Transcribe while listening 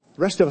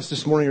The rest of us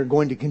this morning are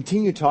going to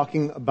continue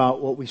talking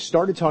about what we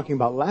started talking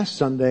about last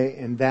Sunday,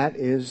 and that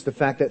is the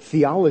fact that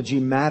theology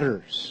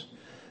matters.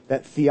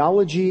 That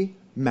theology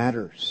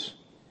matters.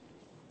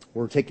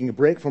 We're taking a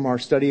break from our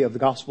study of the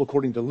Gospel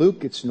according to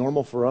Luke. It's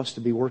normal for us to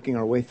be working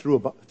our way through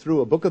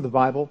a book of the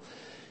Bible,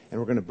 and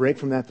we're going to break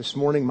from that this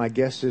morning. My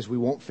guess is we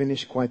won't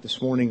finish quite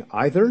this morning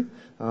either,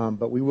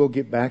 but we will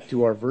get back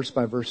to our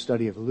verse-by-verse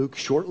study of Luke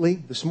shortly.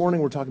 This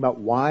morning we're talking about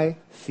why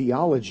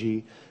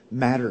theology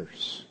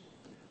matters.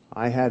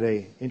 I had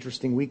an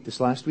interesting week this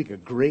last week, a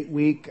great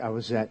week. I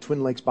was at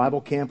Twin Lakes Bible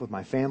Camp with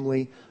my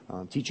family,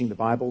 teaching the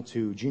Bible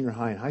to junior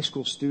high and high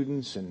school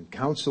students and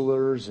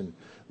counselors and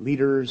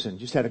leaders, and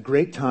just had a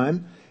great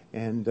time.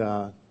 And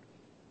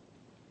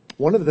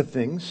one of the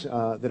things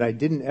that I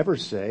didn't ever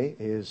say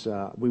is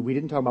we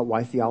didn't talk about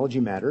why theology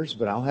matters,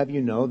 but I'll have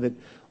you know that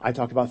I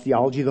talked about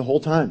theology the whole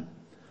time.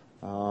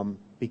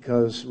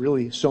 Because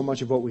really so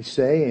much of what we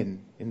say,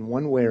 and in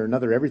one way or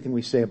another, everything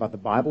we say about the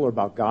Bible or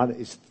about God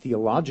is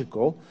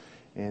theological.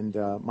 And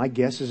my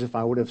guess is if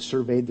I would have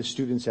surveyed the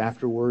students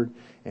afterward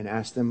and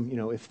asked them,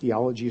 if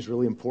theology is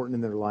really important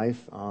in their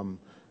life,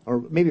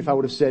 or maybe if I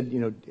would have said,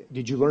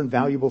 did you learn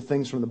valuable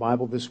things from the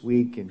Bible this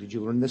week? And did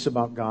you learn this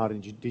about God?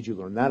 And did you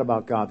learn that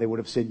about God? They would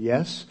have said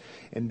yes.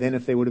 And then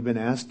if they would have been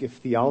asked if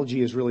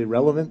theology is really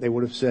relevant, they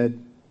would have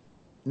said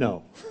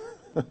no.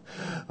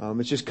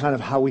 It's just kind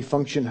of how we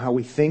function, how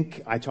we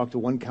think. I talked to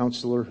one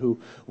counselor who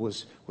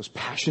was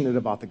passionate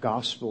about the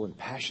gospel and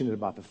passionate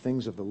about the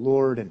things of the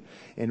Lord.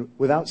 And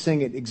without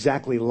saying it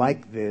exactly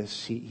like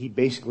this, he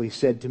basically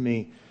said to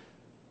me,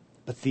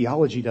 but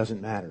theology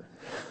doesn't matter.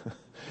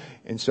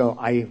 And so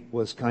I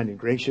was kind and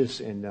gracious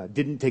and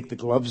didn't take the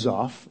gloves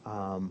off.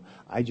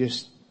 I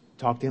just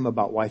talked to him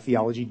about why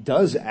theology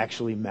does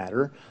actually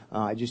matter.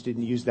 I just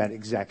didn't use that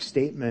exact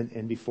statement.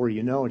 And before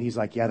you know it, he's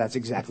like, yeah, that's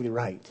exactly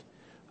right.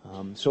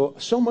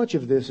 So much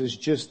of this is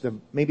just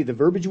maybe the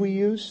verbiage we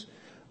use.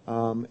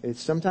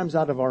 It's sometimes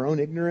out of our own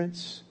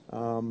ignorance,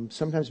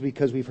 sometimes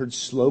because we've heard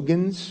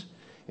slogans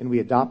and we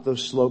adopt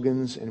those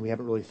slogans and we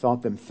haven't really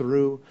thought them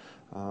through.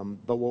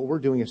 But what we're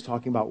doing is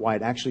talking about why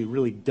it actually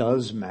really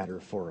does matter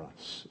for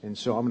us. And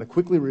so I'm going to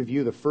quickly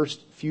review the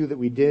first few that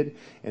we did,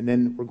 and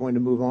then we're going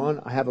to move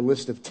on. I have a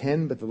list of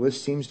 10, but the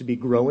list seems to be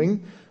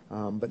growing.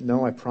 But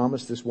no, I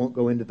promise this won't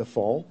go into the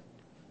fall.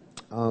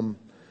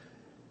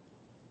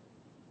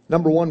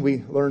 Number one,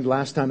 we learned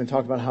last time and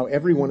talked about how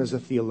everyone is a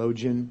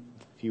theologian.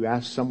 If you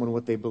ask someone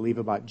what they believe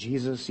about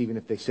Jesus, even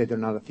if they say they're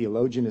not a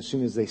theologian, as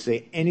soon as they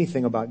say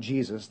anything about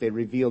Jesus, they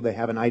reveal they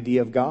have an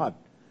idea of God.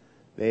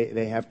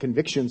 They have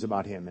convictions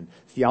about Him. And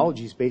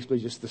theology is basically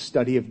just the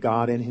study of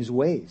God and His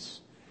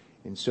ways.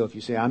 And so if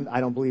you say, I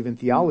don't believe in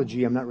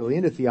theology, I'm not really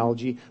into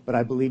theology, but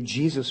I believe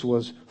Jesus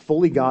was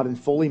fully God and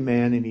fully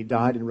man, and He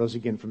died and rose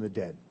again from the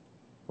dead.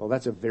 Well,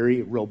 that's a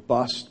very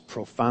robust,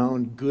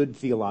 profound, good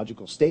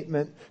theological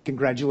statement.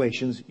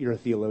 Congratulations, you're a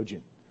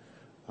theologian.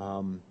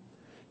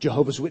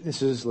 Jehovah's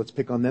Witnesses, let's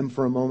pick on them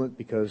for a moment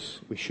because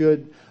we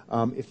should.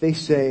 If they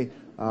say,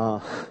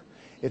 well,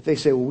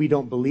 we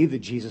don't believe that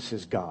Jesus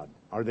is God,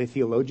 are they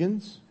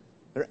theologians?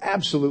 They're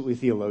absolutely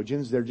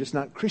theologians. They're just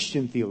not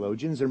Christian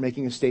theologians. They're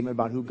making a statement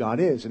about who God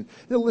is. And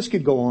the list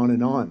could go on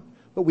and on.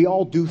 But we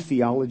all do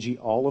theology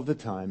all of the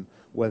time,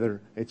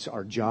 whether it's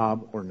our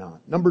job or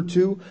not. Number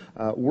two,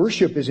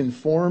 worship is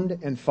informed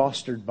and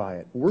fostered by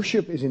it.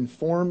 Worship is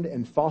informed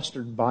and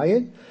fostered by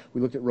it. We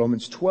looked at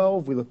Romans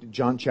 12. We looked at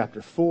John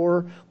chapter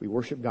 4. We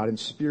worship God in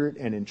spirit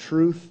and in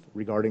truth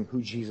regarding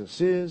who Jesus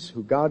is,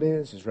 who God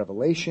is, His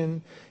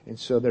revelation. And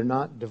so they're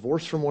not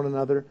divorced from one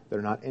another.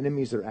 They're not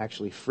enemies. They're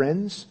actually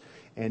friends.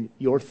 And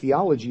your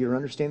theology, your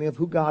understanding of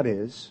who God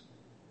is,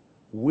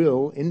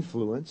 will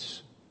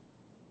influence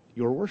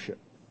your worship.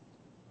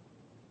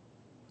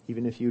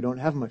 Even if you don't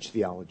have much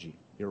theology,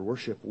 your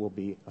worship will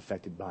be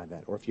affected by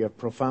that. Or if you have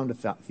profound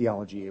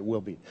theology, it will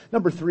be.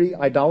 Number three,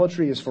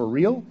 idolatry is for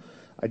real.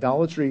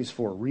 Idolatry is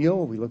for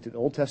real. We looked at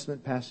Old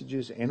Testament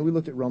passages and we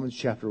looked at Romans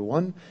chapter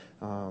 1,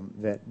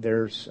 that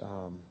there's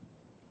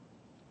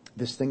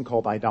this thing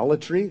called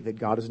idolatry that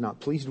God is not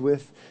pleased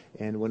with.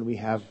 And when we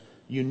have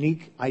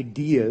unique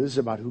ideas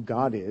about who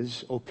God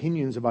is,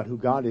 opinions about who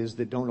God is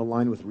that don't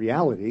align with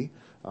reality,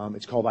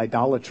 it's called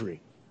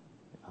idolatry.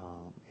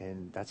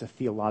 And that's a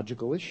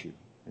theological issue.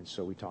 And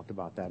so we talked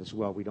about that as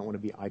well. We don't want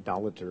to be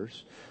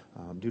idolaters.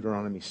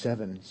 Deuteronomy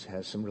 7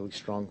 has some really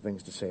strong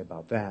things to say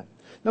about that.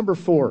 Number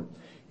four,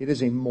 it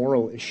is a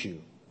moral issue.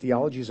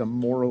 Theology is a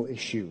moral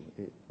issue.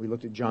 We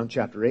looked at John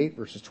chapter 8,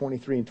 verses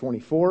 23 and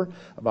 24,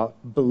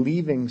 about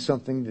believing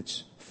something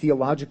that's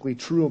theologically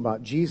true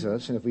about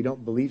Jesus. And if we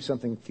don't believe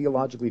something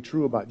theologically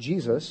true about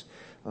Jesus,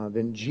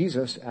 then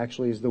Jesus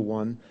actually is the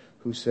one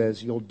who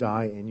says you'll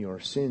die in your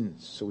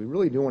sins. So we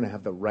really do want to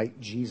have the right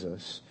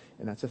Jesus,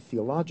 and that's a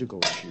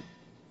theological issue.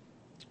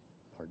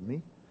 Pardon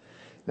me.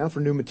 Now for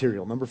new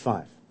material, number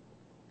 5.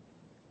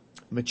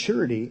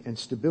 Maturity and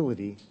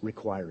stability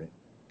require it.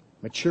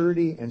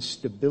 Maturity and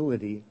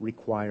stability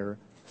require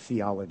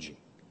theology.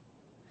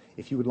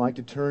 If you would like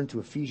to turn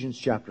to Ephesians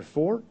chapter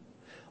 4,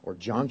 or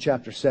John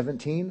chapter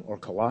 17, or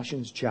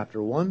Colossians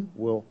chapter 1,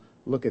 we'll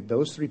look at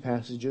those three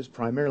passages,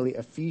 primarily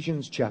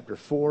Ephesians chapter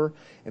 4,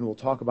 and we'll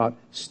talk about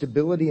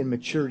stability and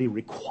maturity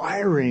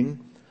requiring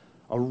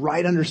a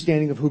right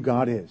understanding of who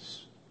God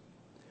is.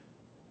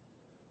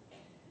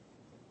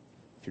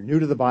 If you're new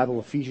to the Bible,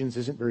 Ephesians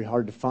isn't very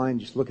hard to find.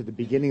 Just look at the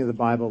beginning of the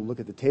Bible, look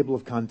at the table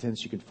of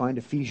contents. You can find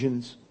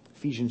Ephesians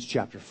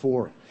chapter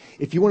 4.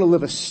 If you want to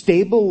live a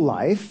stable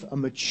life, a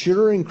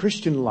maturing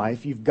Christian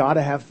life, you've got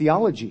to have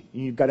theology.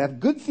 You've got to have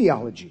good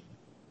theology.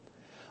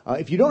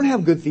 If you don't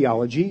have good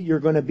theology, you're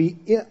going to be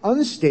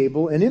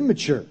unstable and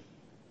immature.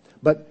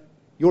 But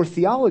your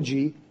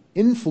theology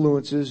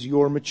influences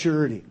your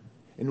maturity.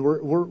 And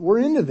we're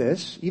into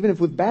this, even if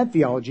with bad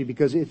theology,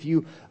 because if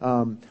you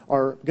are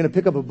going to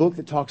pick up a book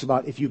that talks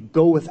about if you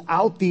go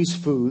without these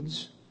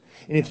foods,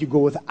 and if you go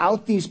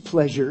without these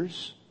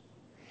pleasures,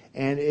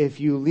 and if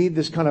you lead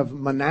this kind of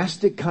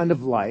monastic kind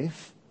of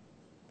life,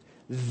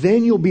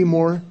 then you'll be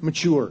more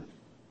mature.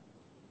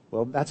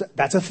 Well, that's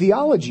a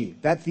theology.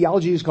 That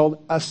theology is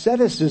called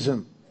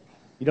asceticism.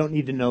 You don't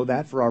need to know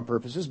that for our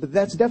purposes, but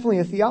that's definitely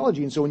a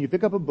theology. And so when you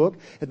pick up a book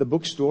at the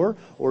bookstore,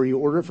 or you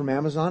order it from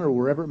Amazon, or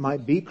wherever it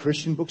might be,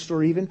 Christian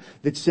bookstore even,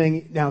 that's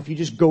saying, now if you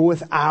just go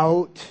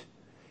without,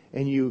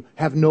 and you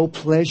have no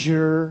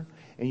pleasure,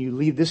 and you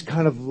lead this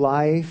kind of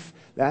life,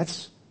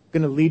 that's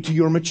going to lead to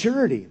your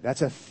maturity.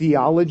 That's a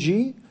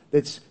theology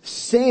that's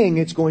saying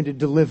it's going to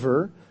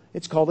deliver.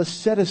 It's called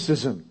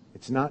asceticism.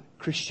 It's not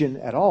Christian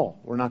at all.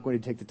 We're not going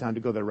to take the time to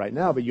go there right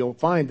now, but you'll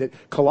find that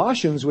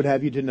Colossians would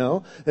have you to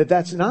know that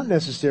that's not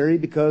necessary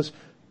because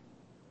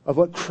of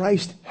what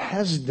Christ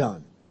has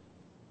done.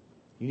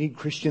 You need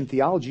Christian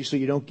theology so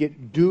you don't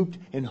get duped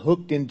and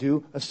hooked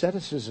into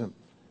asceticism,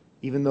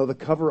 even though the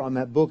cover on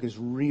that book is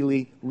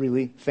really,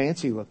 really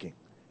fancy looking,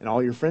 and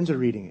all your friends are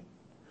reading it.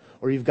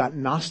 Or you've got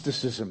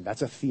Gnosticism.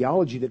 That's a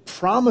theology that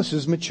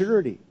promises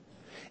maturity.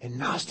 And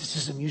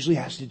Gnosticism usually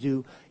has to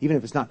do, even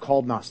if it's not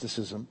called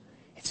Gnosticism,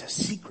 it's a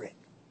secret.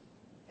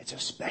 It's a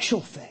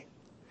special thing.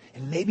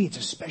 And maybe it's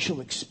a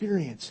special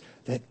experience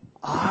that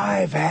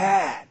I've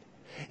had.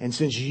 And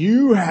since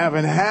you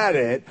haven't had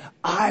it,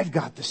 I've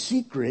got the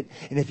secret.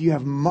 And if you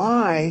have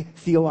my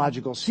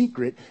theological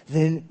secret,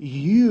 then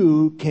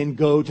you can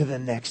go to the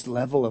next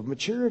level of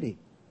maturity.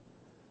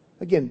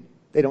 Again,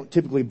 they don't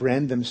typically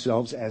brand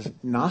themselves as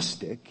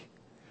Gnostic.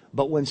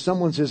 But when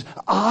someone says,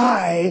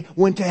 I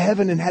went to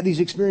heaven and had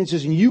these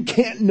experiences, and you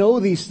can't know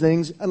these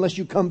things unless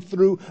you come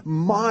through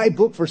my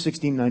book for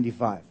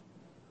 $16.95.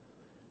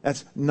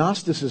 That's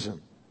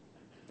Gnosticism.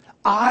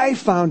 I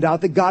found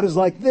out that God is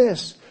like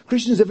this.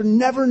 Christians have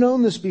never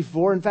known this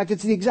before. In fact,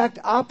 it's the exact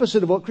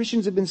opposite of what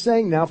Christians have been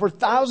saying now for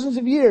thousands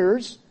of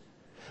years.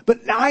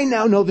 But I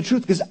now know the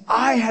truth because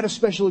I had a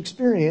special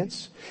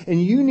experience,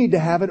 and you need to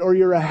have it or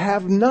you're a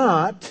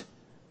have-not.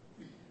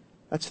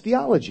 That's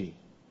theology.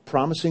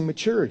 Promising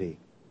maturity.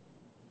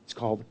 It's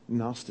called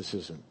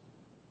Gnosticism.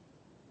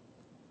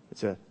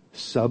 It's a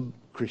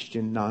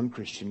sub-Christian,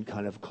 non-Christian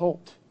kind of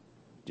cult.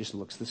 Just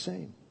looks the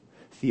same.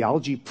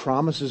 Theology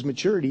promises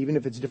maturity even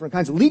if it's different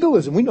kinds.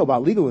 Legalism, we know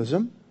about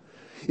legalism.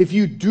 If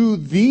you do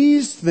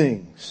these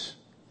things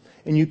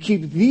and you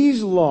keep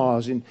these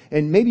laws and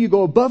maybe you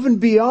go above and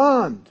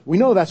beyond. We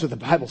know that's what the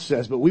Bible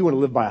says, but we want to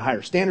live by a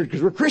higher standard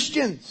because we're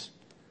Christians.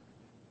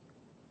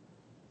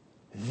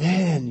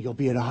 Then you'll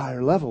be at a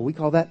higher level. We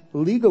call that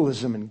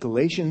legalism. And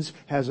Galatians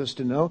has us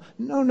to know,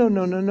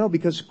 no,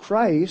 because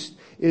Christ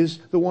is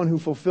the one who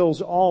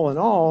fulfills all in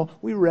all.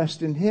 We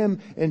rest in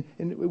Him, and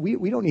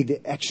we don't need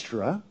the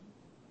extra.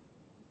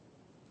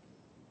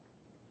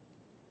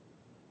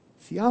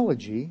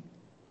 Theology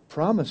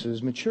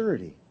promises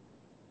maturity.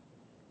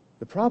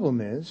 The problem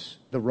is,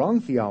 the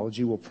wrong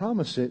theology will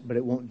promise it, but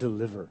it won't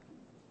deliver.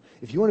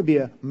 If you want to be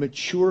a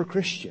mature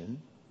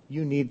Christian,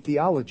 you need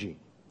theology.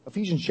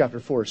 Ephesians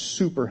chapter 4 is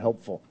super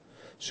helpful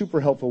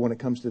when it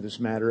comes to this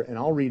matter. And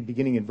I'll read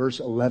beginning in verse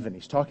 11.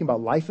 He's talking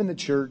about life in the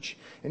church,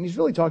 and he's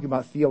really talking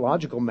about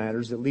theological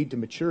matters that lead to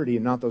maturity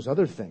and not those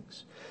other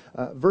things.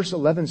 Verse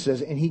 11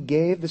 says, and He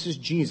gave, this is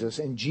Jesus,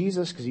 and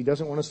Jesus, because He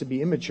doesn't want us to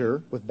be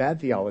immature with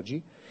bad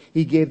theology,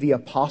 He gave the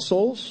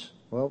apostles,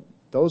 well,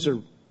 those are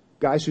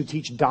guys who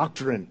teach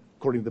doctrine,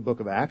 according to the book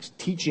of Acts,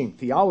 teaching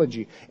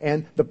theology.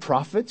 And the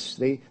prophets,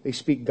 they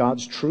speak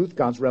God's truth,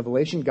 God's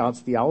revelation, God's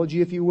theology,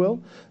 if you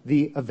will.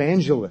 The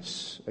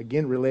evangelists,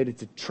 again, related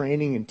to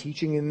training and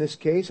teaching in this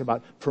case,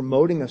 about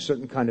promoting a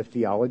certain kind of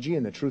theology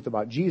and the truth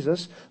about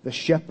Jesus. The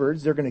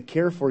shepherds, they're going to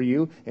care for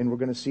you, and we're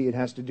going to see it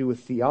has to do with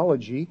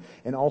theology.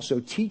 And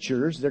also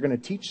teachers, they're going to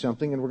teach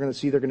something, and we're going to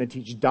see they're going to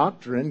teach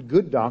doctrine,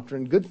 good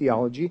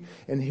theology.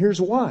 And here's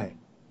why.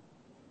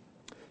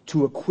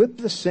 To equip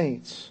the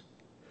saints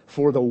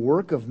for the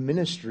work of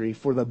ministry,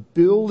 for the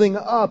building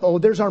up. Oh,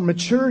 there's our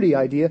maturity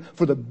idea.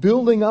 For the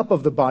building up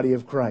of the body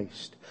of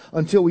Christ.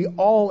 Until we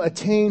all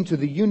attain to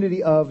the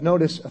unity of,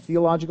 notice a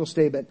theological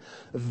statement,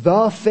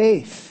 the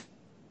faith.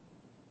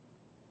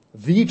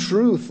 The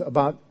truth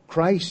about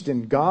Christ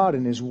and God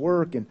and His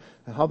work and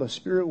how the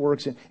Spirit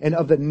works. And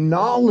of the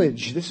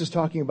knowledge, this is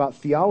talking about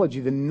theology,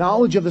 the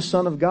knowledge of the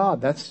Son of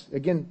God. That's,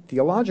 again,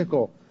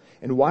 theological.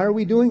 And why are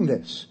we doing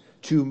this?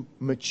 To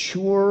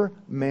mature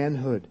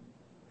manhood.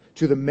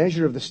 to the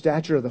measure of the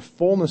stature of the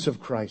fullness of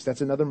Christ.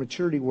 That's another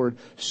maturity word.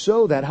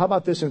 So that, how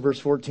about this in verse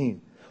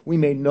 14? We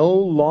may no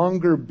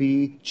longer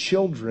be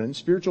children,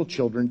 spiritual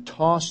children,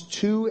 tossed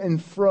to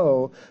and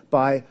fro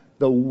by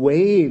the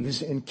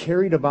waves and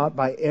carried about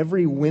by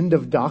every wind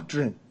of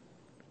doctrine,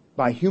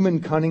 by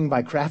human cunning,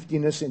 by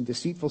craftiness and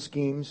deceitful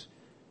schemes.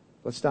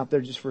 Let's stop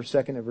there just for a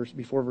second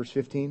before verse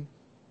 15.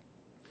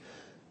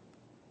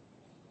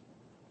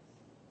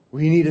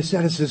 We need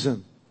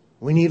asceticism.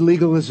 We need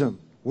legalism.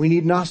 We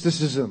need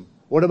Gnosticism.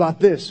 What about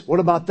this? What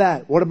about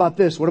that? What about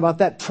this? What about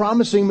that?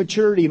 Promising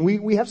maturity. And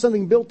we have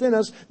something built in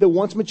us that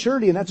wants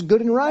maturity, and that's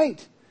good and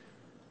right.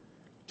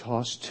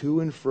 Tossed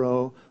to and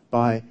fro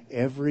by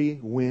every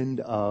wind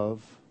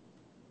of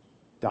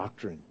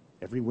doctrine,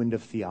 every wind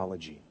of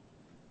theology.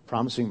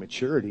 Promising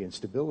maturity and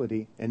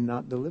stability and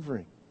not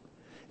delivering.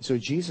 So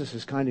Jesus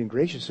is kind and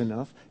gracious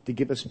enough to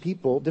give us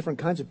people, different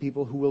kinds of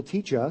people who will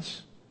teach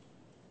us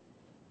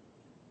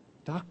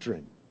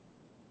doctrine.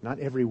 Not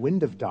every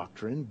wind of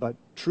doctrine, but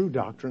true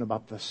doctrine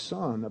about the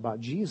Son, about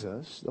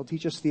Jesus. They'll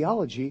teach us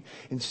theology,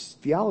 and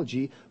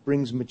theology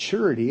brings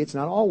maturity. It's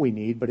not all we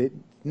need, but it's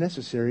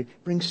necessary.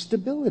 It brings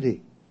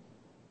stability.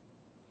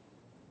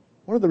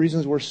 One of the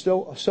reasons we're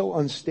still so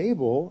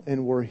unstable,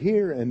 and we're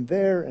here and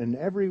there and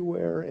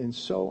everywhere and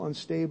so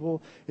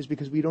unstable, is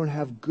because we don't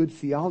have good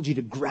theology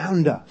to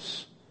ground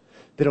us.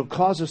 That'll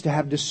cause us to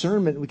have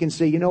discernment. We can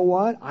say, you know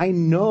what? I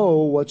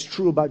know what's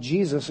true about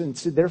Jesus, and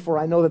so therefore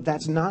I know that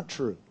that's not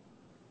true.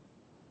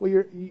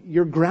 Well,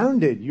 you're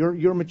grounded,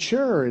 you're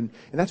mature, and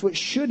that's what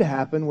should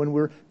happen when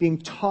we're being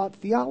taught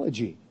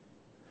theology.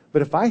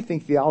 But if I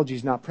think theology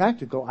is not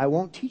practical, I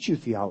won't teach you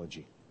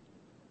theology.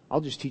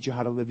 I'll just teach you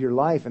how to live your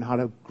life and how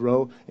to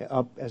grow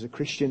up as a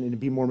Christian and to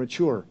be more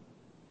mature.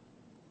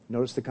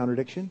 Notice the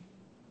contradiction?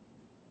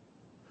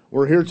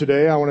 We're here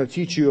today. I want to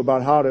teach you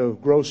about how to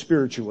grow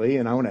spiritually,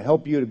 and I want to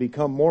help you to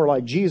become more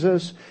like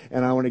Jesus,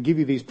 and I want to give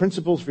you these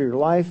principles for your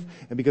life,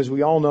 and because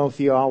we all know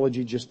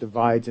theology just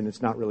divides and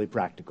it's not really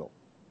practical.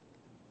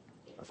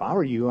 If I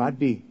were you, I'd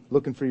be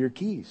looking for your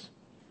keys.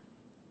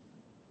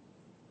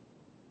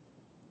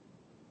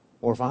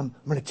 Or if I'm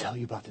going to tell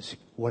you about this,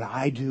 what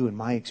I do in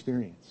my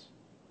experience.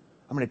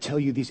 I'm going to tell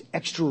you these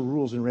extra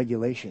rules and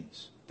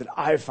regulations that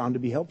I've found to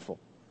be helpful.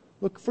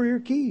 Look for your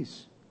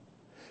keys.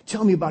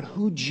 Tell me about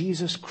who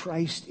Jesus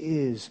Christ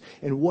is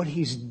and what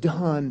He's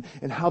done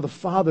and how the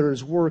Father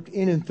has worked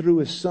in and through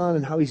His Son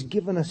and how He's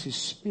given us His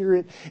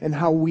Spirit and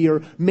how we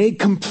are made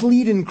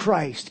complete in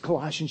Christ.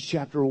 Colossians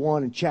chapter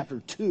 1 and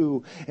chapter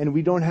 2. And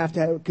we don't have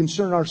to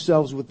concern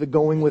ourselves with the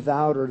going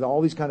without or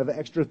all these kind of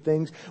extra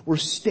things. We're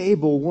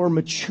stable. We're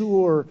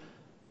mature.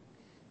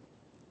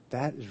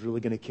 That is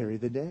really going to carry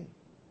the day.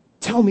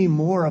 Tell me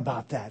more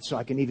about that so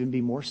I can even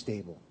be more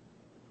stable.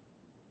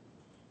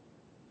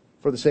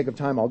 For the sake of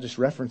time, I'll just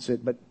reference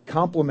it, but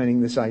complementing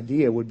this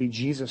idea would be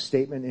Jesus'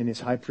 statement in His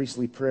high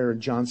priestly prayer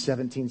in John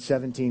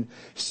 17:17.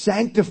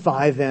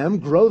 Sanctify them,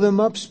 grow them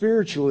up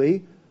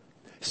spiritually,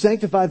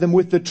 sanctify them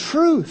with the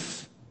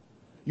truth.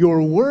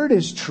 Your word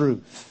is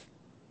truth.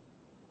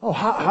 Oh,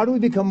 how do we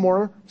become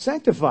more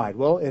sanctified?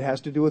 Well, it has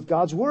to do with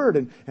God's word,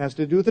 and it has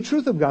to do with the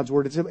truth of God's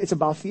word. It's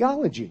about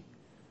theology.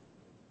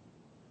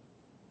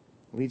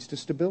 It leads to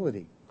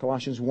stability.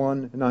 Colossians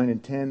 1, 9,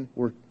 and 10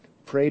 were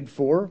prayed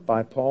for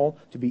by Paul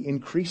to be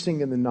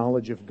increasing in the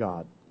knowledge of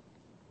God.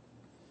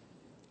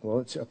 Well,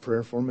 it's a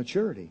prayer for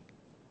maturity,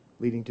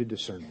 leading to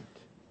discernment.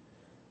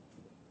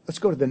 Let's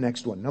go to the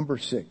next one. Number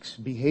 6,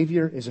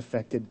 behavior is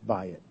affected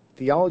by it.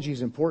 Theology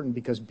is important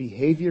because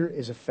behavior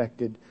is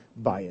affected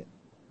by it.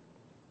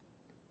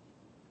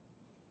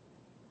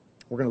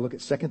 We're going to look at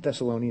 2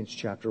 Thessalonians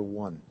chapter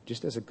 1,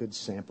 just as a good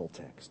sample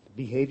text.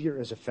 Behavior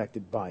is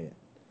affected by it.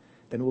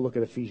 Then we'll look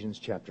at Ephesians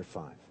chapter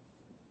 5.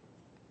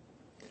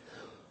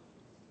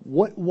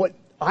 What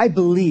I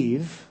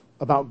believe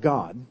about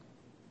God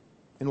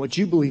and what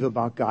you believe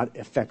about God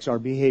affects our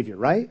behavior,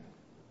 right?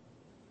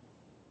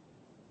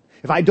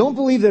 If I don't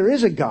believe there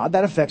is a God,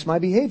 that affects my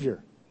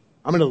behavior.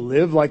 I'm going to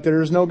live like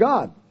there is no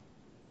God.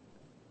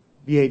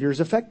 Behavior is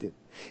affected.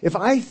 If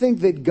I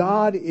think that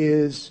God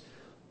is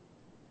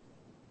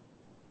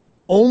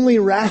only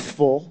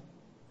wrathful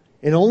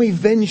and only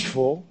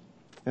vengeful,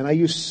 and I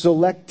use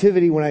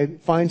selectivity when I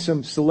find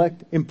some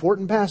select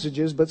important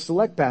passages, but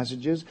select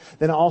passages,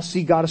 then I'll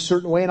see God a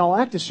certain way and I'll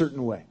act a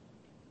certain way.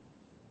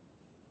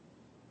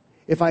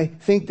 If I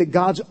think that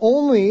God's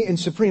only and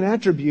supreme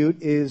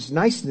attribute is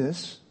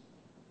niceness,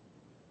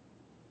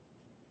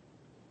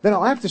 then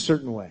I'll act a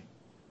certain way,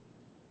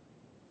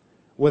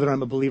 whether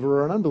I'm a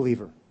believer or an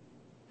unbeliever.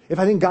 If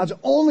I think God's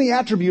only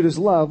attribute is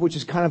love, which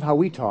is kind of how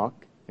we talk,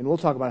 and we'll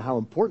talk about how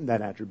important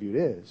that attribute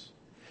is,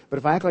 but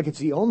if I act like it's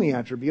the only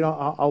attribute,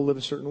 I'll live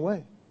a certain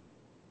way.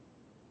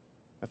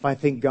 If I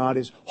think God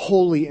is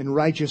holy and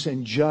righteous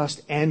and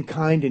just and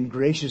kind and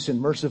gracious and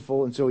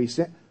merciful, and so He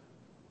said,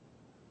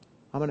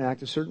 I'm going to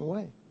act a certain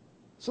way.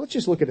 So let's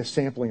just look at a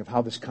sampling of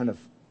how this kind of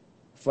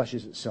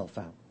fleshes itself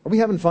out. Are we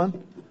having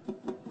fun?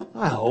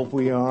 I hope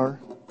we are.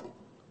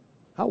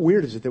 How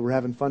weird is it that we're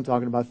having fun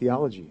talking about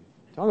theology?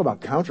 Talking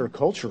about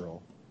countercultural.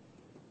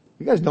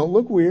 You guys don't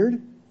look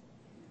weird.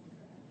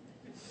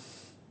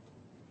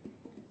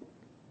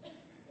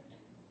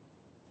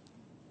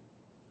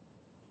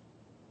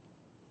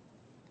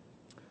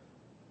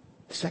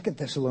 2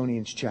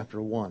 Thessalonians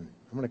chapter 1.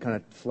 I'm going to kind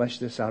of flesh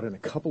this out in a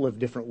couple of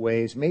different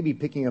ways, maybe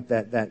picking up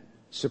that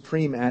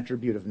supreme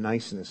attribute of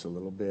niceness a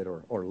little bit,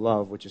 or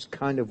love, which is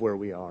kind of where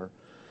we are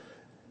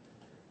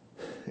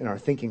in our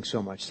thinking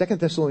so much. 2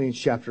 Thessalonians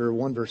chapter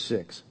 1, verse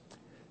 6.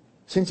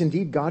 Since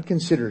indeed God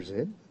considers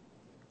it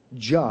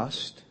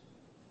just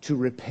to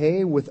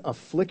repay with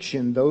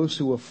affliction those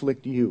who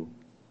afflict you.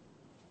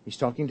 He's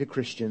talking to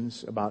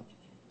Christians about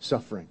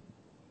suffering.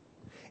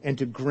 And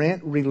to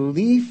grant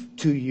relief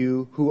to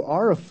you who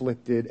are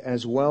afflicted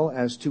as well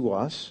as to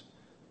us.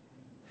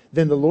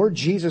 Then the Lord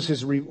Jesus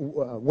is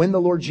when the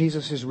Lord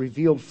Jesus is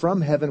revealed from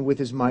heaven with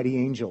his mighty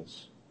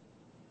angels,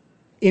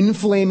 in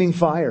flaming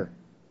fire,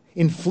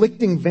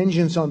 inflicting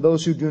vengeance on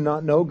those who do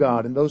not know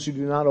God and those who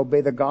do not obey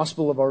the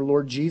gospel of our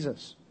Lord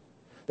Jesus.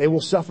 They will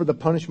suffer the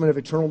punishment of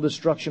eternal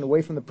destruction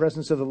away from the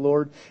presence of the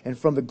Lord and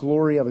from the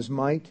glory of his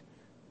might,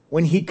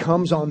 when he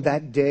comes on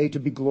that day to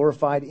be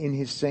glorified in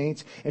his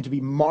saints and to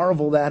be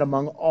marveled at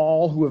among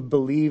all who have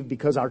believed,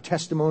 because our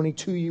testimony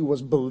to you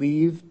was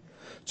believed.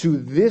 To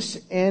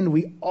this end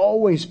we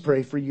always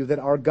pray for you, that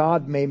our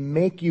God may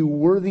make you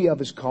worthy of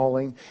his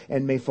calling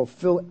and may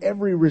fulfill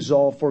every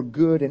resolve for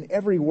good and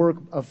every work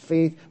of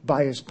faith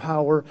by his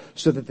power,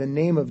 so that the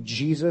name of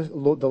Jesus,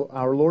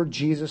 our Lord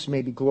Jesus,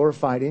 may be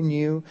glorified in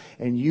you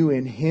and you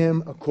in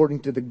him, according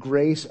to the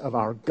grace of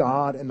our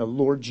God and the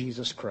Lord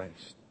Jesus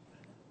Christ.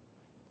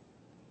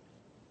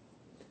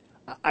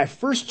 I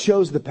first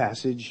chose the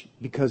passage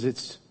because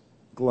it's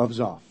gloves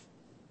off.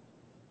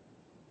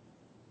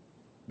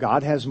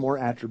 God has more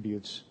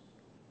attributes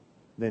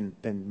than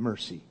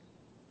mercy.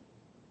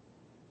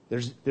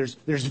 There's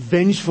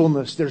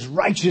vengefulness, there's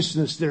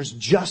righteousness, there's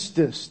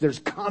justice, there's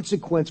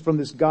consequence from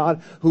this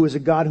God who is a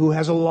God who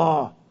has a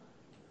law.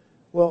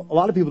 Well, a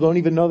lot of people don't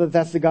even know that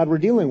that's the God we're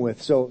dealing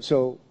with,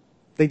 so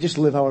they just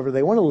live however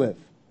they want to live.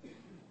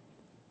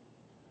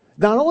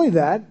 Not only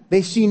that,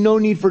 they see no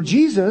need for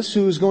Jesus,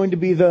 who is going to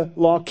be the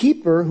law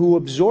keeper who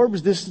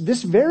absorbs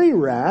this very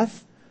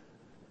wrath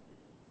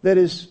that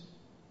is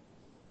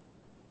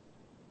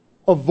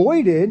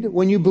avoided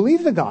when you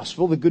believe the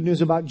gospel, the good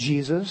news about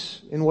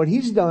Jesus and what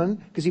he's done,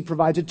 because he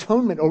provides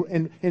atonement,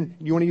 and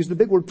you want to use the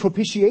big word,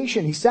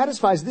 propitiation. He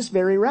satisfies this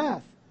very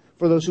wrath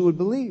for those who would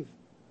believe.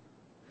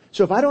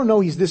 So if I don't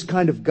know he's this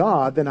kind of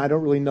God, then I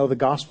don't really know the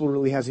gospel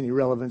really has any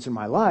relevance in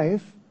my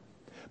life.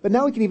 But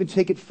now we can even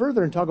take it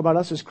further and talk about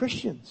us as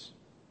Christians.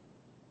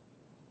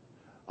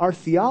 Our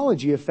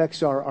theology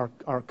affects our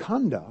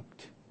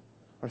conduct.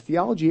 Our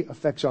theology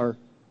affects our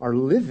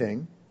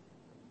living,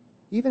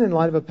 even in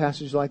light of a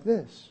passage like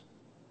this.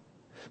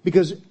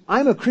 Because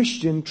I'm a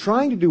Christian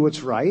trying to do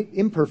what's right,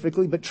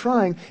 imperfectly, but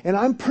trying, and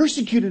I'm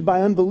persecuted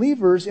by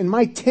unbelievers, and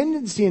my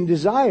tendency and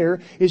desire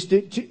is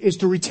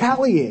to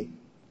retaliate.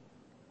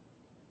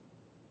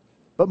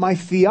 But my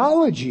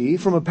theology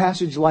from a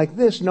passage like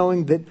this,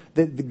 knowing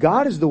that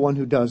God is the one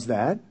who does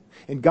that,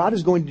 and God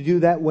is going to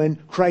do that when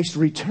Christ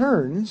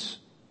returns,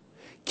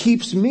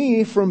 keeps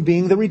me from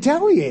being the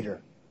retaliator.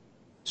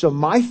 So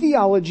my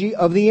theology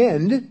of the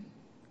end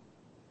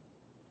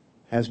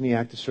has me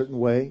act a certain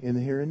way in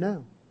the here and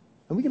now.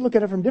 And we can look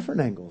at it from different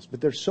angles,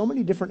 but there's so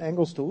many different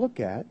angles to look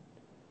at.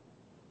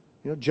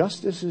 You know,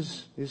 justice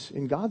is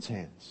in God's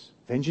hands.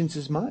 Vengeance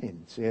is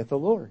mine, saith the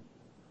Lord.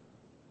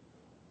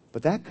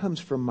 But that comes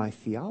from my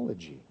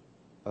theology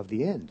of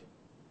the end.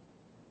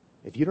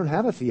 If you don't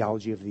have a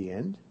theology of the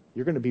end,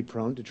 you're going to be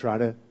prone to try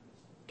to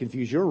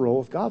confuse your role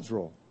with God's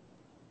role.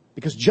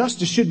 Because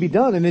justice should be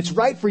done, and it's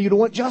right for you to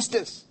want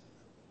justice.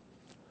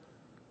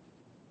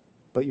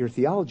 But your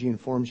theology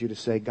informs you to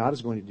say, God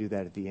is going to do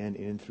that at the end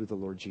in and through the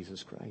Lord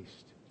Jesus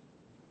Christ.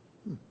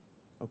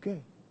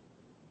 Okay.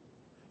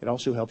 It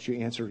also helps you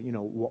answer,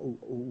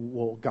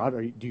 well, God,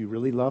 do you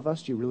really love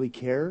us? Do you really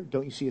care?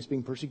 Don't you see us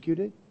being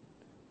persecuted?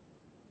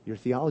 Your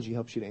theology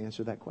helps you to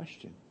answer that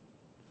question.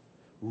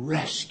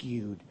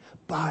 Rescued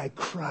by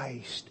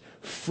Christ,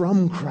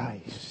 from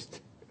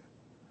Christ.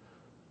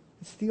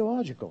 It's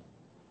theological.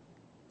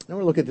 Now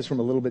we'll look at this from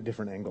a little bit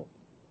different angle.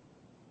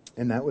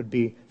 And that would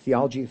be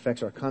theology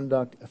affects our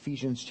conduct,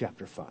 Ephesians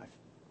chapter 5.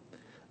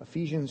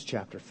 Ephesians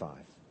chapter 5.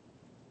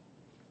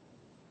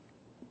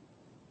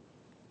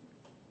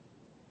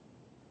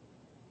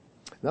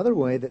 Another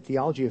way that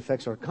theology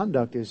affects our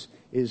conduct is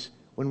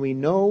when we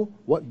know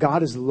what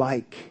God is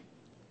like.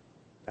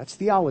 That's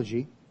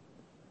theology.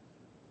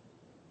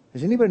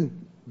 Has anybody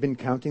been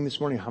counting this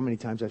morning how many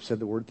times I've said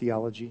the word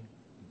theology?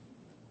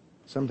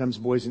 Sometimes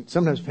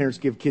parents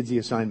give kids the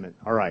assignment.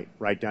 All right,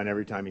 write down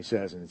every time he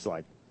says, and it's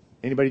like,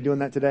 anybody doing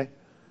that today?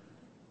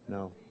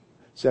 No.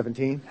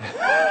 17?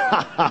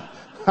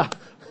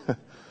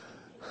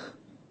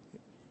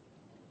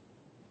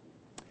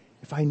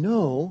 If I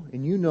know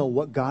and you know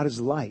what God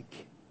is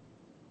like,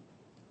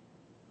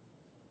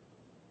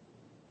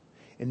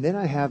 and then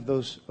I have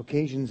those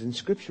occasions in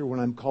Scripture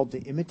when I'm called to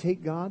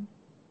imitate God,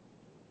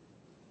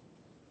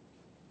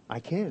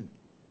 I can,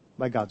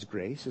 by God's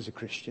grace, as a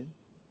Christian.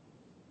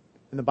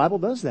 And the Bible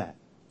does that.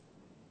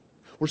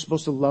 We're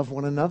supposed to love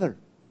one another.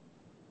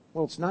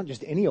 Well, it's not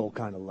just any old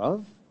kind of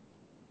love.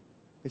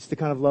 It's the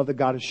kind of love that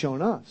God has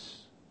shown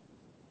us.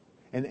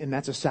 And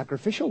that's a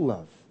sacrificial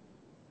love.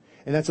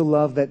 And that's a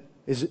love that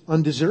is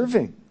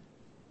undeserving.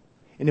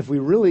 And if we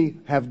really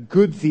have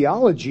good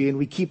theology and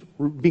we keep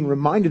being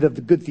reminded of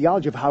the good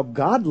theology of how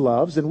God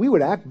loves, then we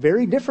would act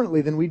very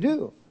differently than we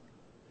do.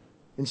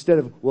 Instead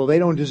of, well, they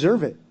don't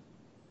deserve it.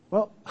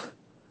 Well,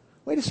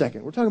 wait a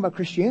second. We're talking about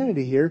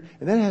Christianity here,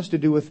 and that has to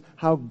do with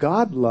how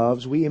God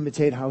loves. We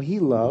imitate how He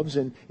loves,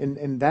 and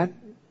that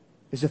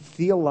is a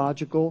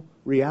theological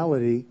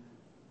reality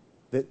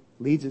that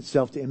leads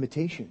itself to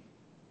imitation.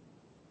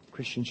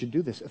 Christians should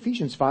do this.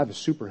 Ephesians 5 is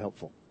super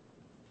helpful.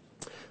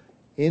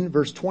 In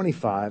verse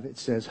 25, it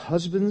says,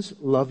 husbands,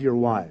 love your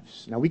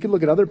wives. Now, we could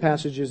look at other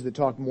passages that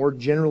talk more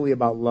generally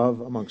about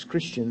love amongst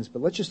Christians,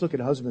 but let's just look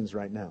at husbands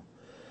right now.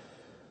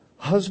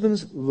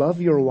 Husbands, love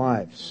your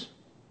wives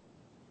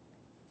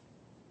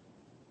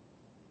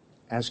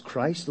as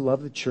Christ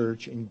loved the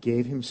church and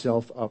gave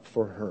Himself up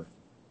for her.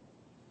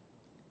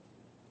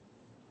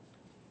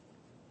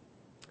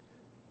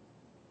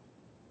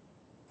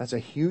 That's a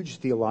huge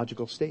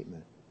theological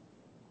statement.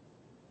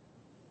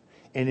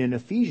 And in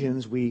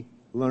Ephesians, we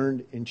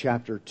learned in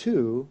chapter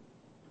 2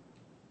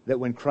 that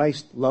when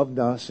Christ loved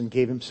us and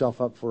gave Himself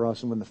up for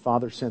us, and when the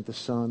Father sent the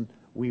Son,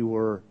 we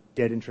were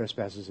dead in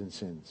trespasses and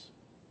sins.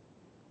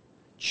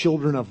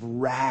 Children of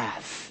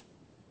wrath.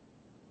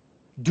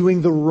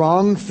 Doing the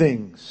wrong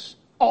things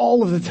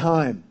all of the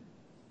time.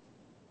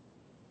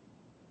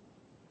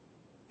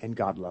 And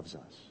God loves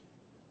us.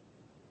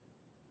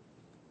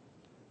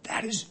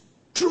 That is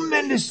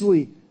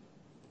tremendously,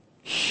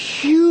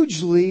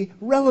 hugely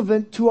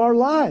relevant to our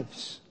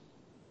lives.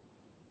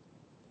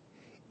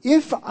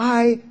 If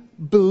I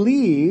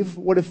believe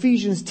what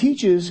Ephesians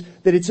teaches,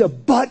 that it's a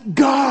but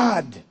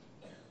God,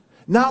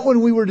 not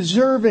when we were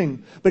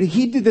deserving, but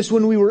He did this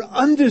when we were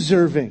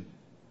undeserving.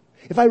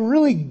 If I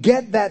really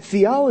get that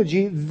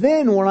theology,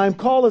 then when I'm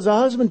called as a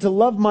husband to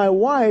love my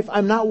wife,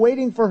 I'm not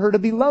waiting for her to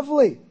be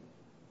lovely.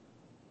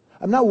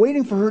 I'm not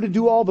waiting for her to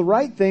do all the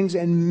right things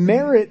and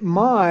merit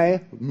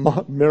my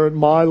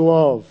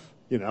love,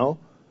 you know.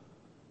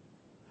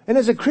 And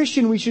as a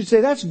Christian, we should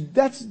say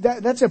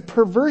that's a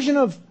perversion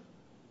of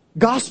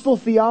gospel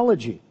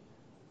theology.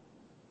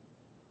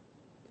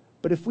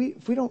 But if we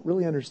don't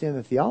really understand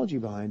the theology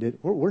behind it,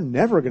 we're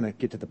never going to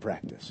get to the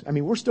practice. I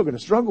mean, we're still going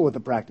to struggle with the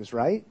practice,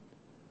 right?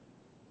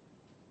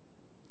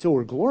 Till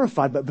we're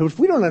glorified. But if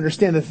we don't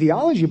understand the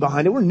theology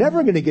behind it, we're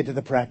never going to get to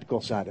the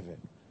practical side of it.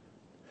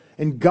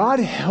 And God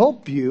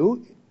help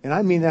you, and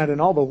I mean that in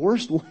all the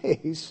worst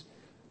ways,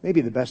 maybe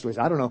the best ways,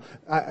 I don't know.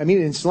 I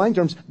mean in slang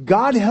terms,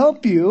 God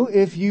help you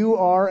if you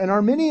are an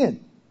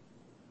Arminian.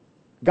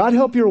 God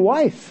help your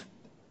wife.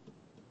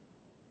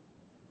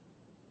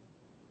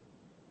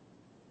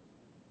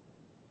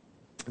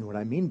 And what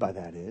I mean by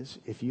that is,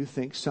 if you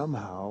think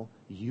somehow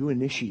you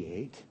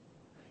initiate,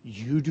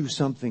 you do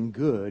something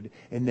good,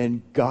 and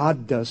then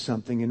God does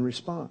something in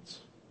response.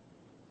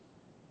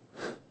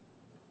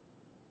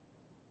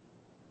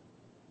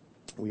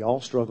 We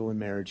all struggle in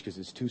marriage because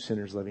it's two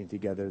sinners living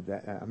together.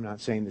 I'm not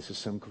saying this is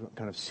some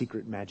kind of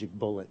secret magic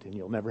bullet and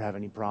you'll never have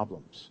any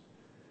problems.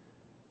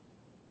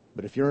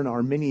 But if you're an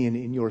Arminian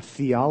in your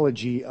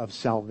theology of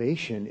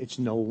salvation, it's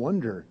no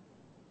wonder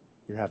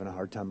you're having a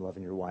hard time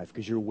loving your wife,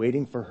 because you're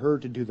waiting for her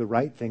to do the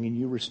right thing and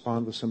you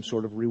respond with some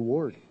sort of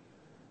reward.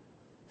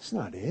 It's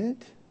not it.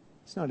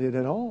 It's not it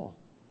at all.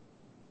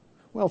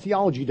 Well,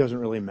 theology doesn't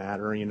really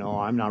matter. You know,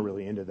 I'm not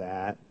really into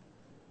that.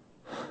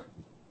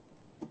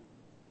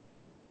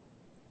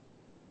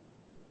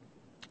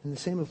 And the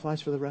same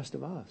applies for the rest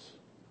of us.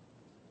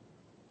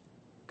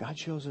 God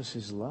shows us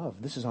His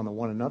love. This is on the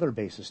one another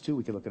basis too.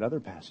 We could look at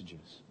other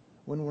passages.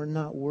 When we're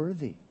not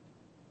worthy.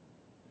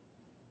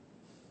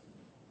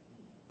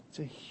 It's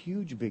a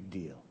huge big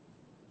deal.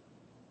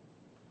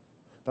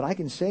 But I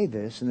can say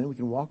this, and then we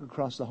can walk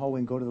across the hallway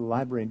and go to the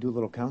library and do a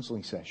little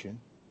counseling session.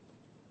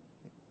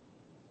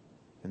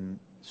 And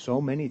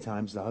so many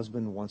times the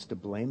husband wants to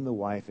blame the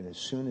wife, and as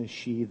soon as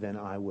she, then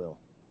I will.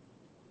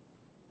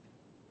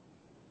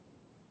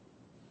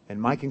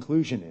 And my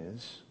conclusion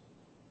is,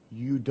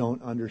 you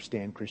don't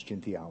understand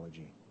Christian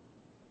theology.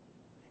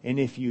 And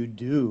if you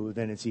do,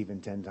 then it's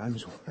even 10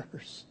 times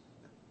worse.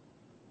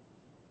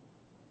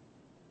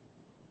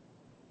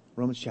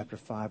 Romans chapter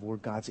 5, we're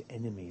God's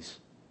enemies.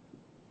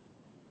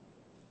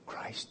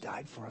 Christ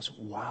died for us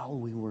while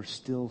we were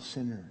still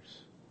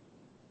sinners.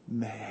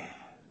 Man,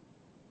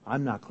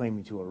 I'm not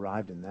claiming to have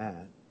arrived in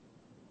that.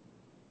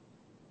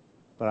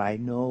 But I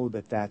know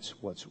that that's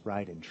what's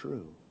right and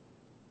true.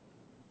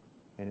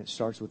 And it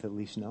starts with at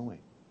least knowing.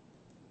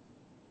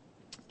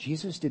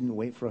 Jesus didn't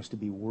wait for us to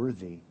be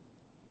worthy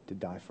to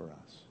die for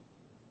us.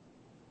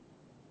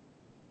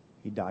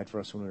 He died for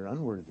us when we were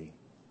unworthy.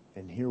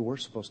 And here we're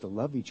supposed to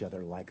love each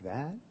other like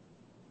that.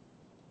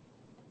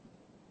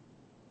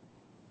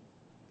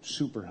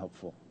 Super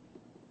helpful.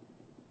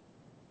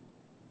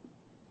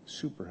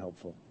 Super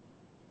helpful.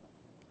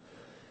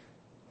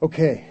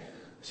 Okay.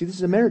 See, this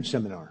is a marriage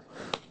seminar.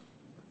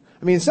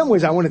 I mean, in some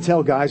ways, I want to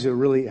tell guys who are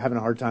really having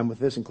a hard time with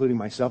this, including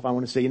myself, I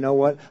want to say, you know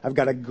what? I've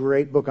got a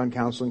great book on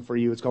counseling for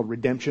you. It's called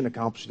Redemption,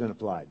 Accomplished and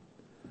Applied.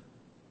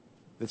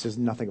 that says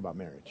nothing about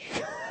marriage.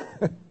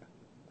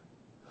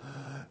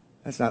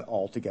 That's not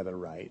altogether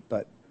right,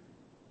 but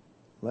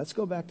let's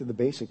go back to the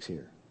basics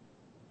here.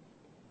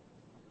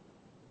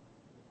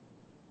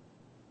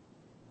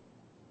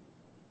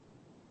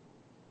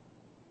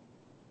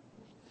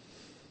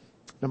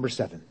 Number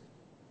seven.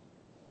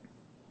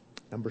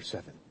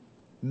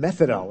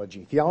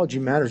 Methodology. Theology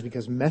matters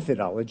because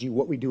methodology,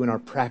 what we do in our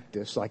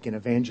practice, like in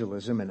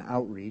evangelism and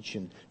outreach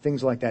and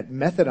things like that,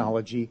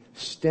 methodology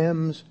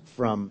stems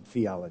from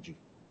theology.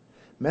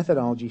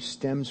 Methodology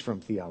stems from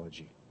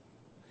theology.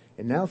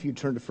 And now if you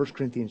turn to 1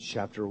 Corinthians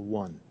chapter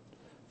 1.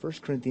 1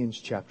 Corinthians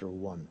chapter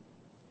 1.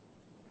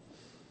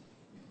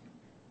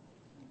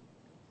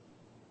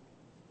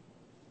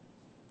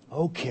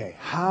 Okay,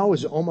 how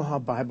is Omaha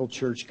Bible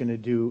Church going to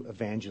do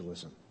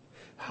evangelism?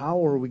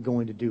 How are we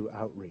going to do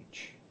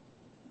outreach?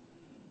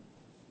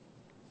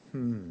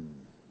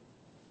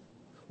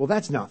 Well,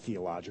 that's not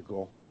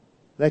theological.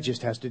 That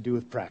just has to do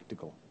with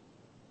practical.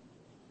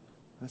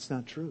 That's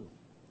not true.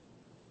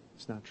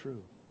 It's not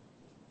true.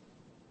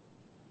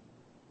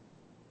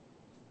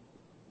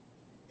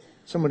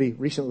 Somebody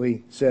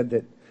recently said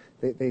that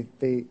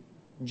they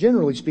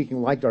generally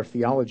speaking, liked our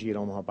theology at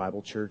Omaha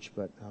Bible Church,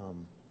 but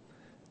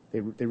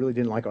they really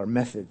didn't like our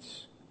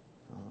methods.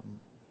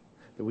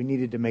 That we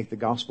needed to make the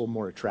gospel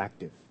more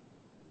attractive.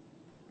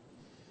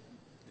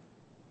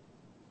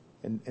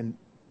 And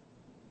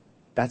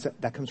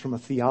that comes from a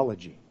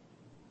theology.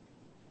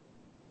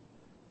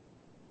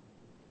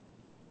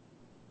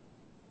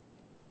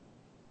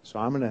 So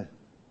I'm going to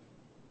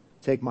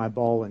take my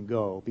ball and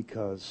go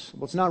because,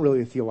 well, it's not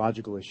really a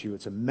theological issue.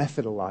 It's a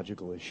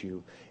methodological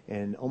issue.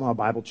 And Omaha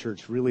Bible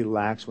Church really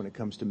lacks when it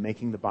comes to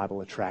making the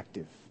Bible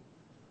attractive.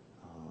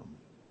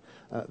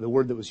 The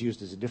word that was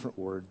used is a different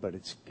word, but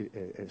its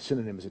a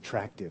synonym is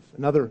attractive.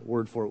 Another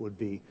word for it would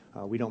be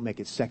we don't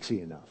make it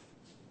sexy enough.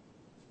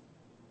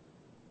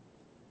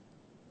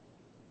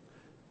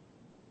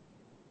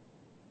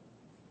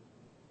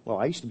 Well,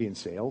 I used to be in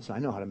sales. I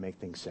know how to make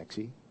things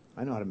sexy.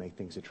 I know how to make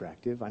things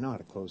attractive. I know how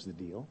to close the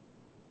deal.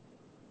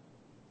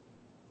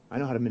 I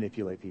know how to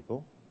manipulate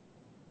people.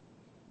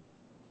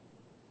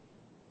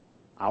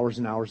 Hours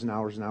and hours and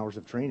hours and hours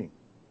of training.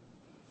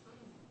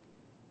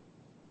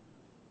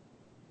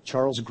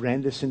 Charles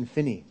Grandison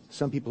Finney.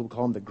 Some people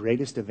call him the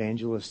greatest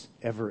evangelist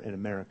ever in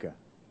America.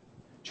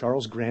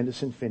 Charles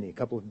Grandison Finney, a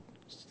couple of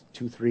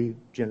 4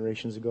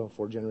 generations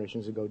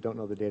ago, don't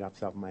know the date off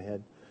the top of my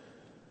head.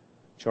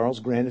 Charles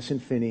Grandison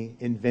Finney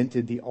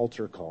invented the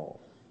altar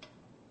call.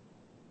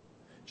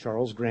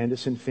 Charles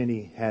Grandison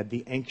Finney had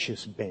the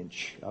anxious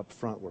bench up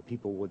front where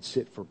people would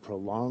sit for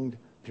prolonged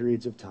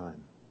periods of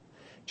time.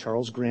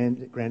 Charles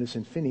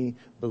Grandison Finney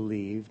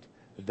believed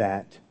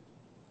that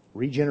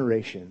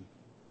regeneration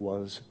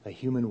was a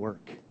human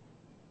work.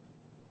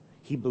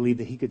 He believed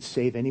that he could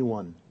save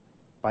anyone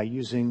by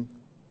using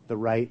the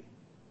right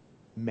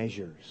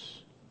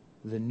measures,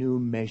 the new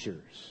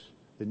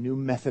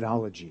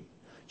methodology.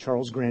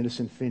 Charles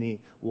Grandison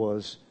Finney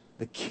was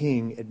the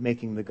king at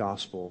making the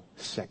gospel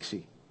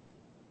sexy,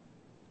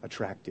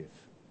 attractive.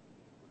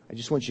 I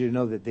just want you to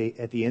know that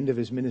at the end of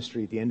his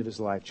ministry, at the end of his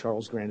life,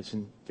 Charles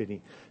Grandison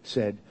Finney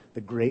said,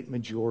 "The great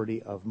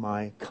majority of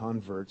my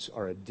converts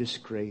are a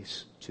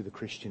disgrace to the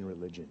Christian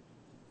religion."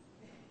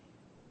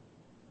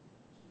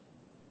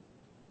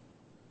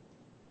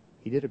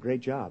 He did a great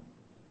job.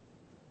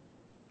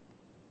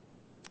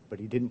 But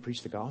he didn't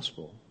preach the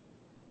gospel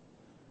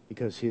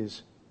because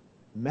his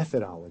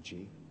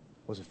methodology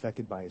was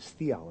affected by his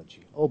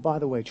theology. Oh, by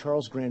the way,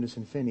 Charles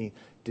Grandison Finney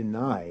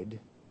denied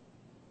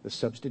the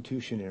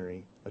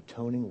substitutionary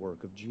atoning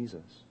work of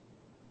Jesus.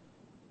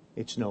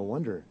 It's no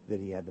wonder that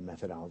he had the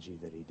methodology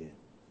that he did.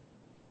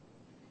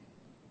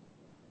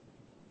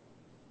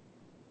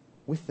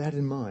 With that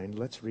in mind,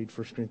 let's read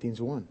 1 Corinthians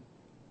 1.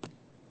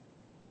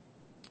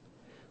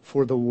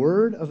 For the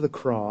word of the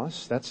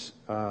cross, that's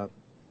 1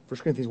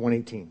 Corinthians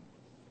 1:18.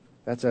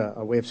 That's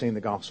a way of saying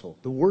the gospel.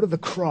 The word of the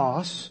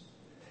cross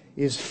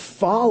is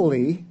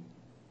folly,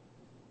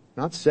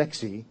 not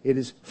sexy. It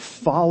is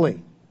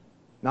folly,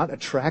 not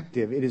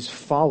attractive. It is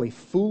folly,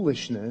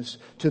 foolishness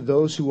to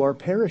those who are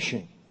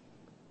perishing.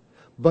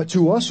 But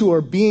to us who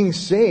are being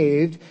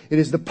saved, it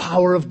is the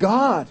power of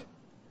God.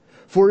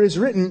 For it is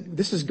written,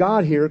 this is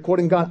God here,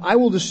 quoting God, "I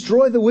will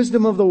destroy the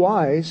wisdom of the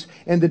wise,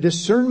 and the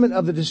discernment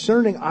of the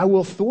discerning I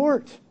will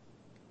thwart."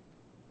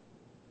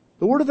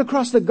 The word of the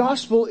cross, the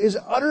gospel, is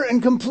utter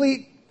and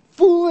complete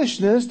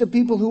foolishness to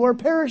people who are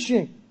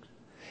perishing.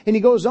 And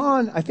he goes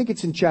on, I think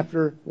it's in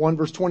chapter 1,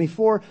 verse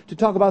 24, to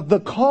talk about the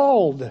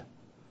called.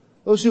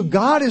 Those who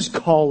God is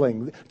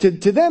calling.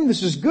 To them,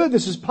 this is good,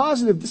 this is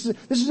positive, this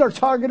is our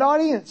target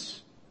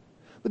audience.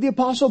 But the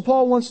Apostle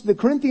Paul wants the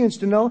Corinthians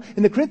to know,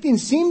 and the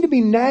Corinthians seem to be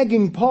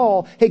nagging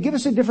Paul, hey, give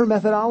us a different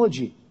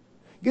methodology.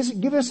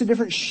 Give us a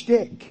different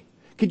shtick.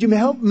 Could you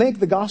help make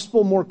the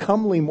gospel more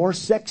comely, more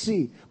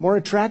sexy, more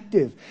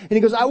attractive? And he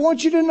goes, I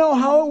want you to know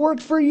how it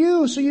worked for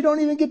you so you don't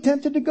even get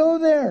tempted to go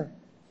there.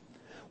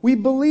 We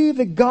believe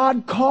that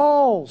God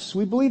calls.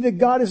 We believe that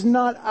God is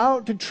not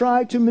out to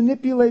try to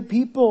manipulate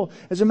people.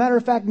 As a matter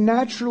of fact,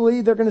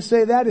 naturally, they're going to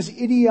say that is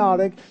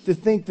idiotic to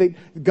think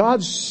that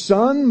God's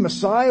Son,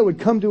 Messiah, would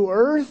come to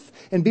earth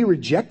and be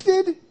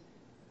rejected.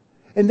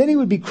 And then he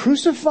would be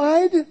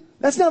crucified.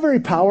 That's not very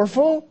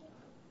powerful.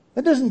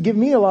 That doesn't give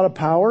me a lot of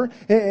power.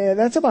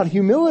 That's about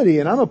humility,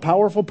 and I'm a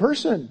powerful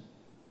person.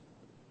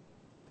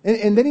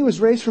 And then he was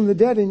raised from the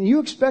dead, and you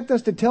expect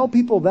us to tell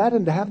people that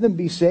and to have them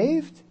be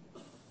saved?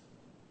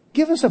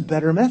 Give us a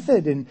better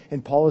method.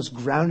 And Paul is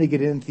grounding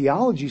it in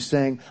theology,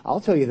 saying, I'll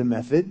tell you the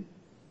method.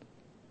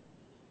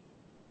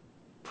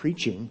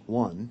 Preaching,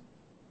 one.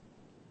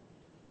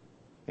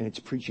 And it's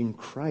preaching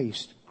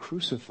Christ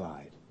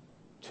crucified,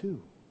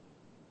 two.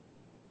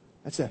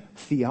 That's a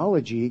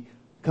theology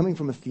coming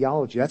from a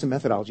theology. That's a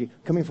methodology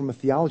coming from a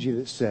theology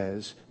that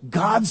says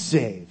God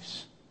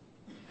saves.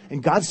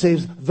 And God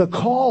saves the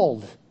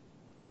called.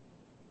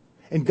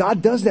 And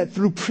God does that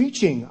through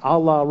preaching, a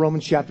la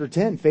Romans chapter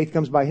 10. Faith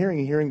comes by hearing,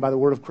 and hearing by the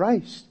word of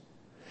Christ.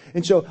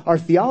 And so our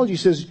theology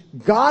says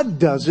God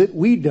does it,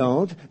 we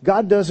don't.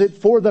 God does it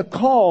for the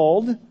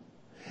called.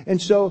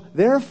 And so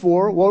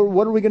therefore,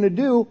 what are we going to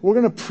do? We're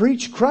going to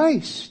preach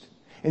Christ.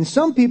 And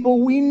some people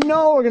we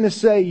know are going to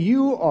say,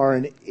 you are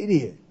an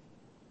idiot.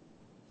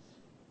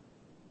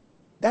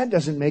 That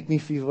doesn't make me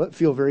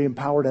feel very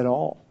empowered at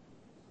all.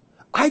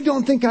 I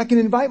don't think I can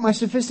invite my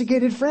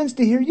sophisticated friends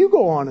to hear you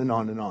go on and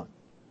on and on.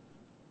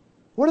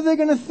 What are they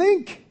going to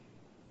think?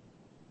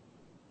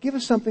 Give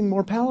us something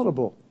more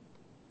palatable.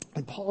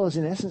 And Paul is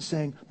in essence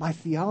saying, my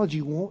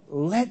theology won't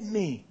let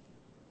me.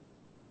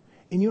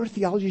 And your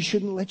theology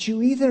shouldn't let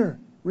you either.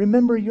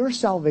 Remember your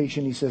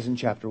salvation, he says in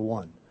chapter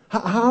 1.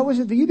 How was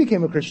it that you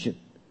became a Christian?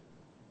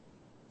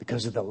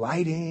 Because of the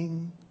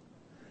lighting,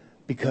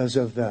 because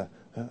of the,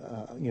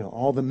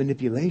 all the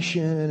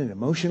manipulation and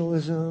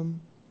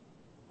emotionalism,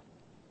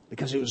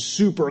 because it was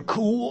super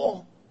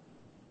cool.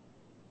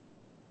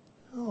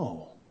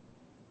 No.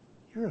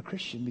 You're a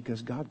Christian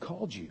because God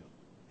called you.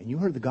 And you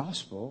heard the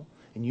gospel,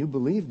 and you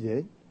believed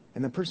it,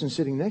 and the person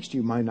sitting next to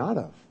you might not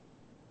have.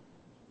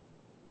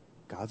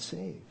 God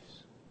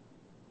saves.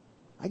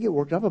 I get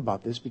worked up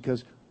about this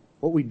because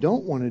what we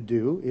don't want to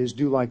do is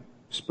do like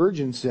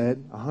Spurgeon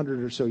said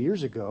 100 or so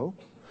years ago.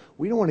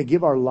 We don't want to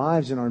give our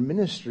lives and our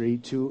ministry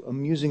to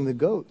amusing the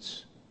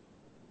goats.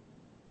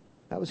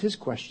 That was his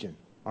question.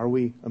 Are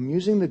we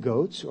amusing the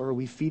goats or are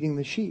we feeding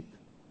the sheep?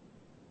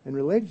 And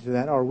related to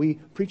that, are we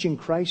preaching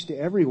Christ to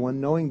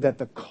everyone, knowing that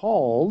the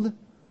called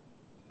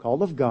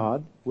of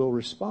God, will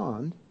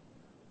respond?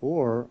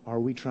 Or are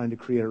we trying to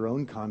create our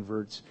own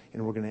converts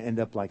and we're going to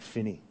end up like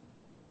Finney?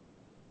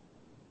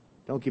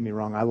 Don't get me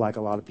wrong, I like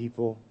a lot of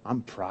people.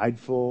 I'm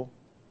prideful.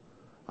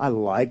 I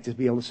like to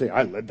be able to say,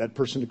 I led that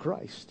person to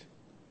Christ.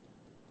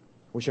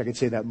 Wish I could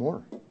say that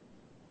more.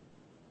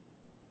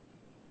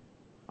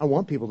 I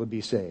want people to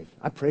be saved.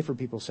 I pray for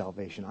people's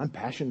salvation. I'm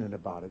passionate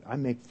about it. I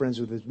make friends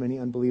with as many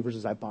unbelievers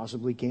as I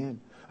possibly can.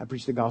 I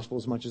preach the gospel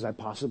as much as I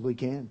possibly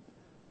can.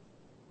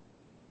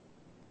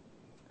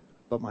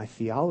 But my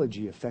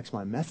theology affects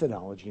my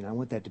methodology, and I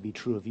want that to be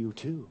true of you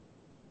too.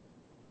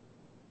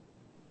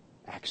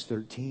 Acts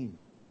 13.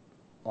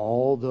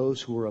 All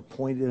those who were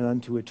appointed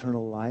unto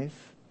eternal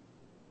life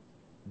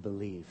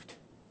believed.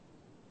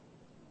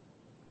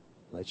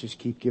 Let's just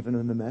keep giving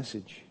them the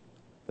message,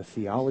 the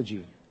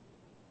theology.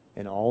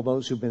 And all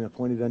those who've been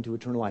appointed unto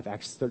eternal life,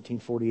 Acts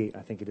 13:48,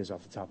 I think it is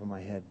off the top of my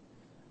head.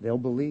 They'll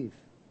believe.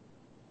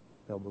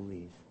 They'll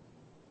believe.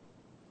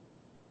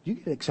 Do you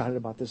get excited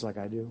about this like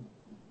I do?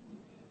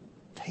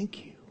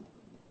 Thank you.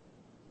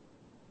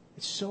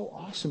 It's so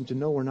awesome to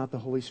know we're not the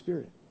Holy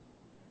Spirit.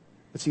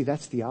 But see,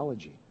 that's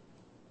theology.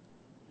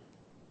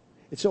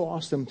 It's so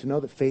awesome to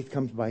know that faith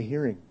comes by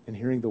hearing, and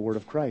hearing the word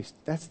of Christ.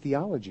 That's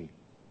theology.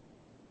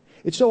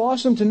 It's so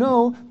awesome to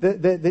know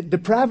that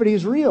depravity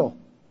is real.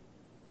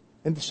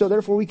 And so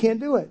therefore we can't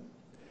do it.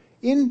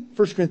 In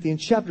 1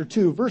 Corinthians chapter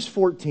 2, verse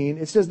 14,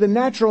 it says the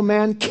natural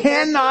man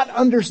cannot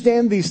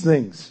understand these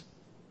things.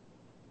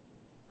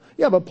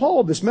 Yeah, but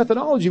Paul, this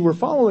methodology we're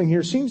following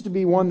here seems to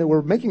be one that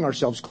we're making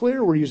ourselves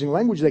clear. We're using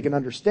language they can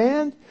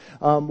understand.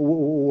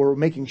 We're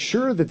making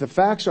sure that the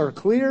facts are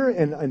clear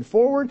and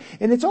forward.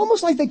 And it's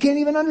almost like they can't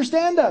even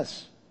understand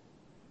us.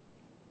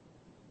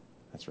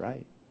 That's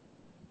right.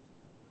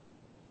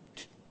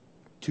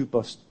 2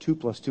 plus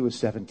 2 is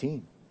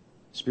 17.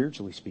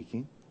 Spiritually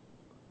speaking,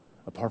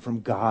 apart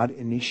from God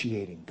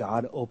initiating,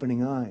 God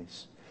opening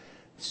eyes.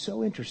 It's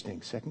so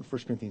interesting. 1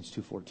 Corinthians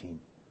 2:14.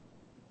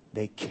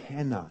 They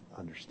cannot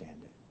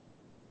understand it.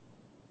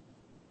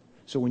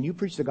 So when you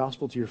preach the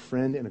gospel to your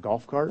friend in a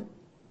golf cart,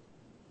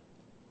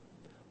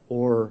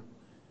 or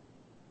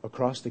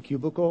across the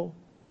cubicle,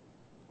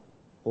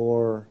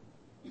 or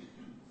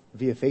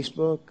via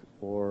Facebook,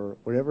 or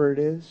whatever it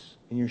is,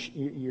 and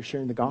you're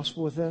sharing the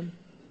gospel with them,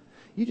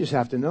 you just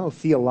have to know,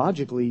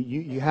 theologically,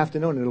 you have to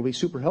know, and it'll be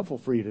super helpful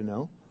for you to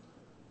know,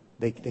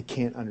 they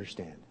can't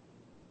understand.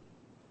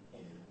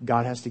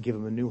 God has to give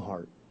them a new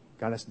heart.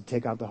 God has to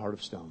take out the heart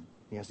of stone.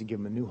 He has to give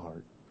them a new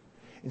heart.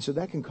 And so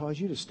that can cause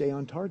you to stay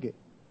on target.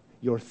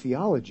 your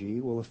theology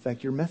will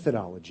affect your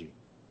methodology.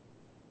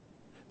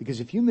 Because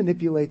if you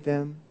manipulate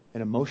them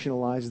and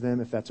emotionalize them,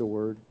 if that's a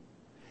word,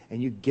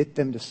 and you get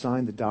them to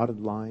sign the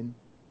dotted line,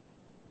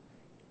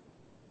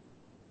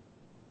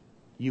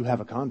 you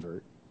have a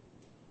convert.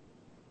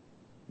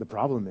 The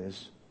problem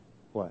is,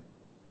 what?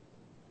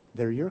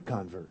 They're your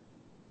convert.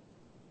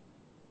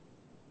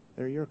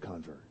 They're your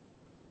convert.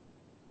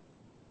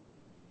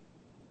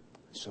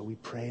 So we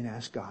pray and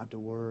ask God to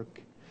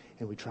work,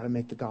 and we try to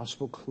make the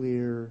gospel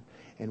clear,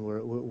 and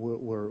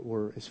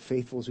we're as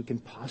faithful as we can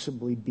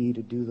possibly be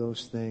to do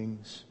those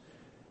things,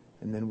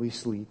 and then we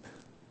sleep,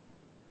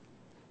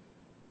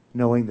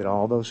 knowing that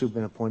all those who've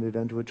been appointed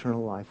unto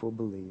eternal life will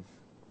believe,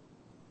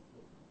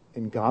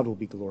 and God will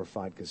be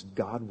glorified because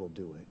God will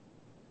do it,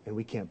 and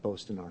we can't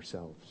boast in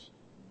ourselves.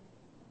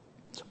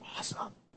 It's awesome.